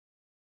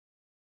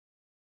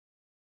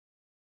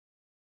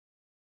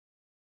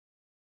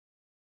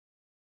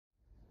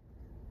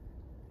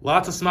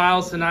Lots of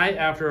smiles tonight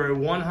after a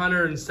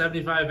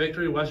 175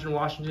 victory, Western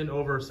Washington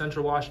over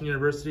Central Washington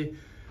University.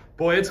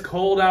 Boy, it's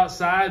cold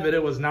outside, but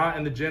it was not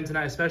in the gym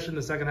tonight, especially in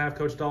the second half.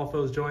 Coach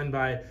Dolfo is joined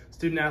by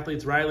student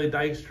athletes Riley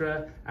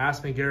Dykstra,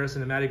 Aspen,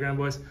 Garrison, and Maddy,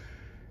 Grandbois.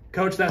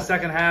 Coach, that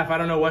second half, I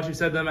don't know what you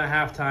said to them at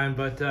halftime,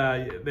 but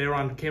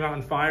they came out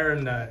on fire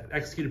and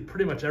executed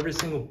pretty much every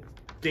single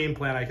game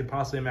plan I could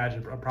possibly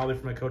imagine, probably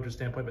from a coach's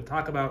standpoint. But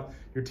talk about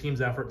your team's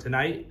effort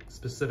tonight,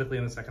 specifically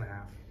in the second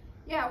half.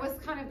 Yeah, it was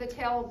kind of the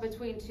tale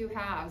between two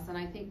halves, and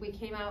I think we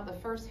came out the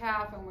first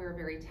half and we were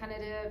very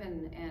tentative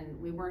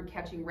and we weren't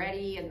catching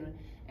ready,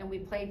 and we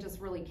played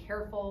just really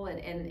careful,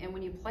 and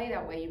when you play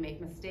that way, you make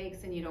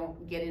mistakes and you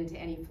don't get into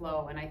any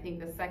flow. And I think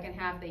the second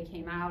half they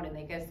came out and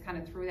they just kind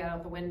of threw that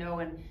out the window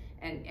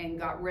and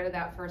got rid of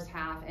that first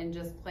half and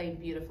just played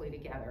beautifully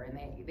together.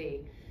 And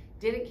they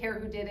didn't care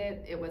who did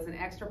it. It was an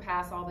extra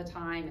pass all the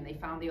time, and they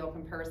found the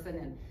open person,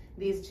 and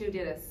these two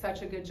did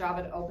such a good job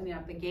at opening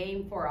up the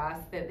game for us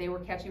that they were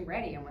catching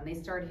ready. And when they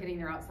started hitting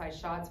their outside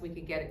shots, we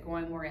could get it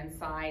going more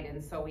inside,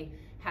 and so we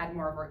had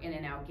more of our in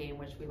and out game,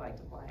 which we like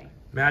to play.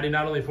 Maddy,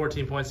 not only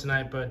 14 points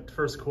tonight, but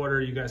first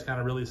quarter, you guys kind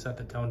of really set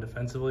the tone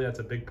defensively. That's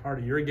a big part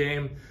of your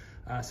game.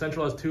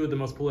 Central has two of the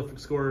most prolific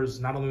scorers,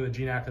 not only in the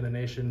GNAC and the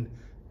nation.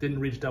 Didn't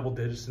reach double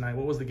digits tonight.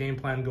 What was the game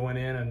plan going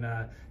in,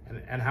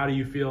 and how do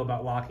you feel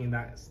about locking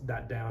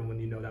that down when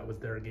you know that was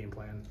their game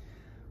plan?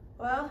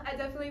 Well, I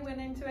definitely went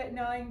into it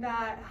knowing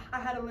that I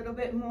had a little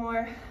bit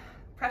more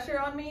pressure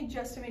on me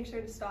just to make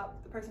sure to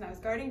stop the person I was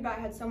guarding, but I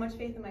had so much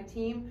faith in my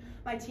team.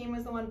 My team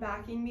was the one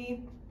backing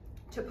me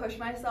to push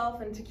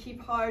myself and to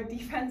keep hard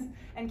defense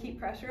and keep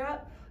pressure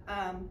up.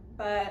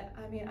 But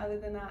I mean, other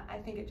than that, I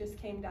think it just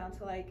came down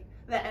to like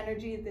the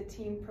energy the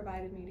team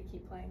provided me to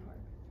keep playing hard.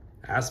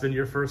 Aspen,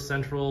 your first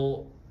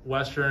Central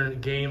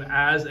Western game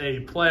as a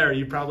player.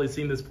 You've probably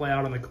seen this play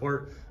out on the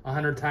court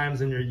 100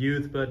 times in your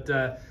youth, but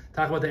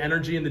talk about the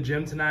energy in the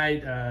gym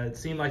tonight. It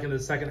seemed like in the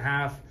second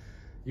half,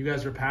 you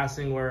guys were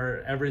passing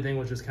where everything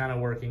was just kind of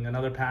working.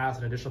 Another pass,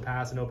 an additional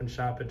pass, an open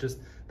shot, but just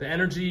the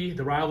energy,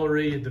 the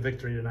rivalry, the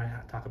victory tonight.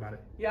 Talk about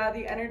it. Yeah,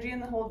 the energy in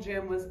the whole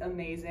gym was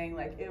amazing.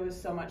 Like, it was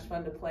so much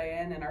fun to play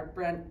in, and our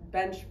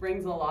bench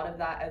brings a lot of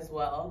that as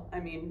well. I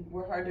mean,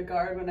 we're hard to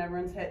guard when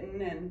everyone's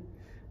hitting and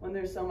when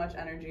there's so much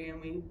energy,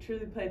 and we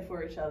truly played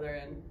for each other,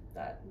 and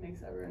that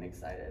makes everyone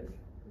excited.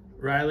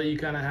 Riley, you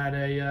kind of had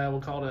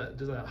we'll call it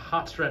just a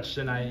hot stretch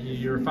tonight.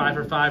 You were 5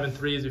 for 5 in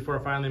threes before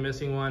finally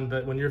missing one,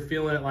 but when you're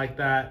feeling it like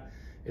that,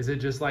 is it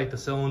just like the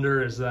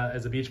cylinder as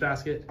a beach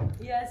basket?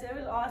 Yes, it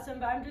was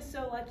awesome, but I'm just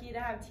so lucky to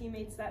have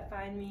teammates that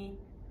find me,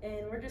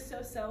 and we're just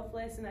so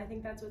selfless, and I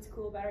think that's what's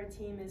cool about our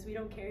team is we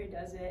don't care who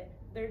does it.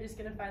 They're just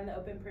going to find the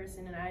open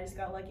person, and I just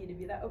got lucky to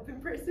be that open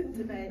person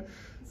tonight.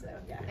 So,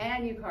 yeah.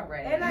 And you caught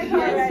ready. And I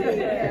caught ready.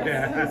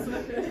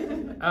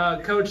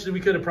 Yeah. Coach, we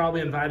could have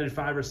probably invited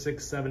 5 or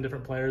 6, 7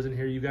 different players in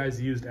here. You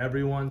guys used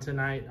everyone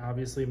tonight.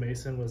 Obviously,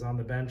 Mason was on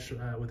the bench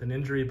with an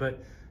injury,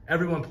 but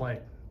everyone played.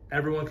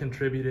 Everyone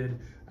contributed.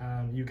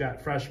 You got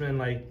freshmen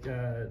like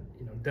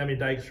Demi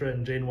Dykstra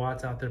and Jaden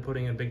Watts out there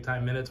putting in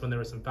big-time minutes when there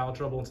was some foul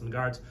trouble and some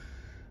guards.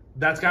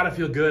 That's got to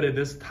feel good in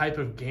this type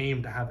of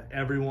game to have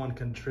everyone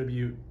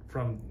contribute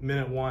from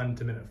minute 1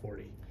 to minute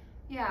 40.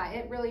 Yeah,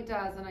 it really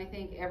does, and I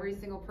think every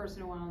single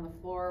person who went on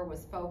the floor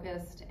was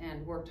focused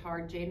and worked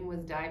hard. Jaden was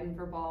diving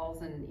for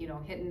balls and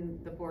hitting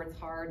the boards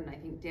hard, and I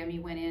think Demi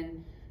went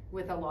in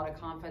with a lot of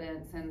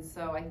confidence, and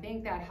so I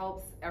think that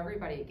helps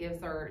everybody. It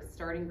gives our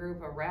starting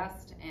group a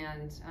rest,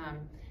 and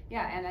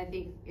and I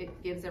think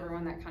it gives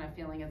everyone that kind of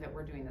feeling of that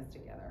we're doing this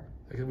together.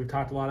 We've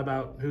talked a lot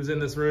about who's in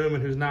this room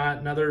and who's not.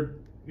 Another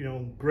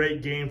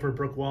great game for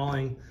Brooke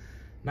Walling.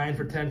 9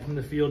 for 10 from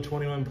the field,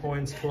 21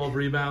 points, 12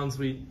 rebounds.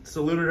 We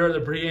saluted her at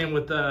the pregame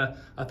with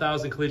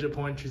 1,000 collegiate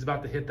points. She's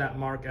about to hit that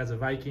mark as a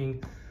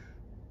Viking.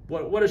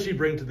 What does she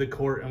bring to the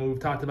court? I mean, we've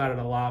talked about it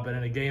a lot, but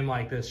in a game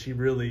like this, she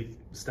really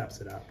steps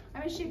it up.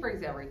 I mean, she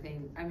brings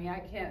everything. I mean,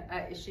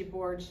 she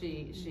boards,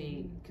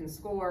 she can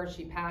score,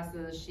 she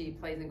passes, she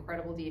plays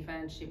incredible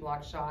defense, she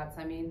blocks shots.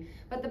 I mean,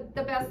 but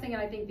the best thing,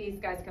 and I think these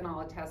guys can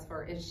all attest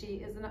for, is she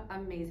is an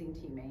amazing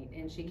teammate,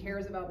 and she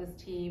cares about this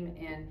team,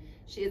 and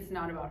it's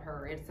not about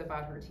her, it's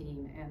about her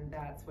team, and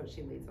that's what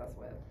she leads us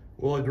with.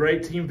 Well, a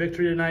great team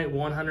victory tonight,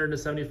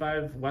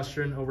 100-75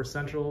 Western over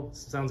Central.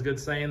 Sounds good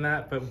saying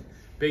that, but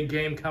big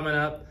game coming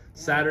up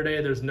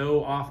Saturday. There's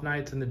no off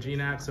nights in the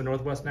GNAC, so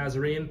Northwest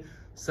Nazarene,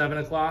 7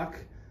 o'clock.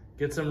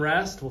 Get some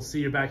rest. We'll see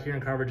you back here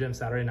in Carver Gym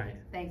Saturday night.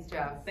 Thanks,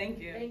 Jeff. Thank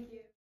you. Thank you.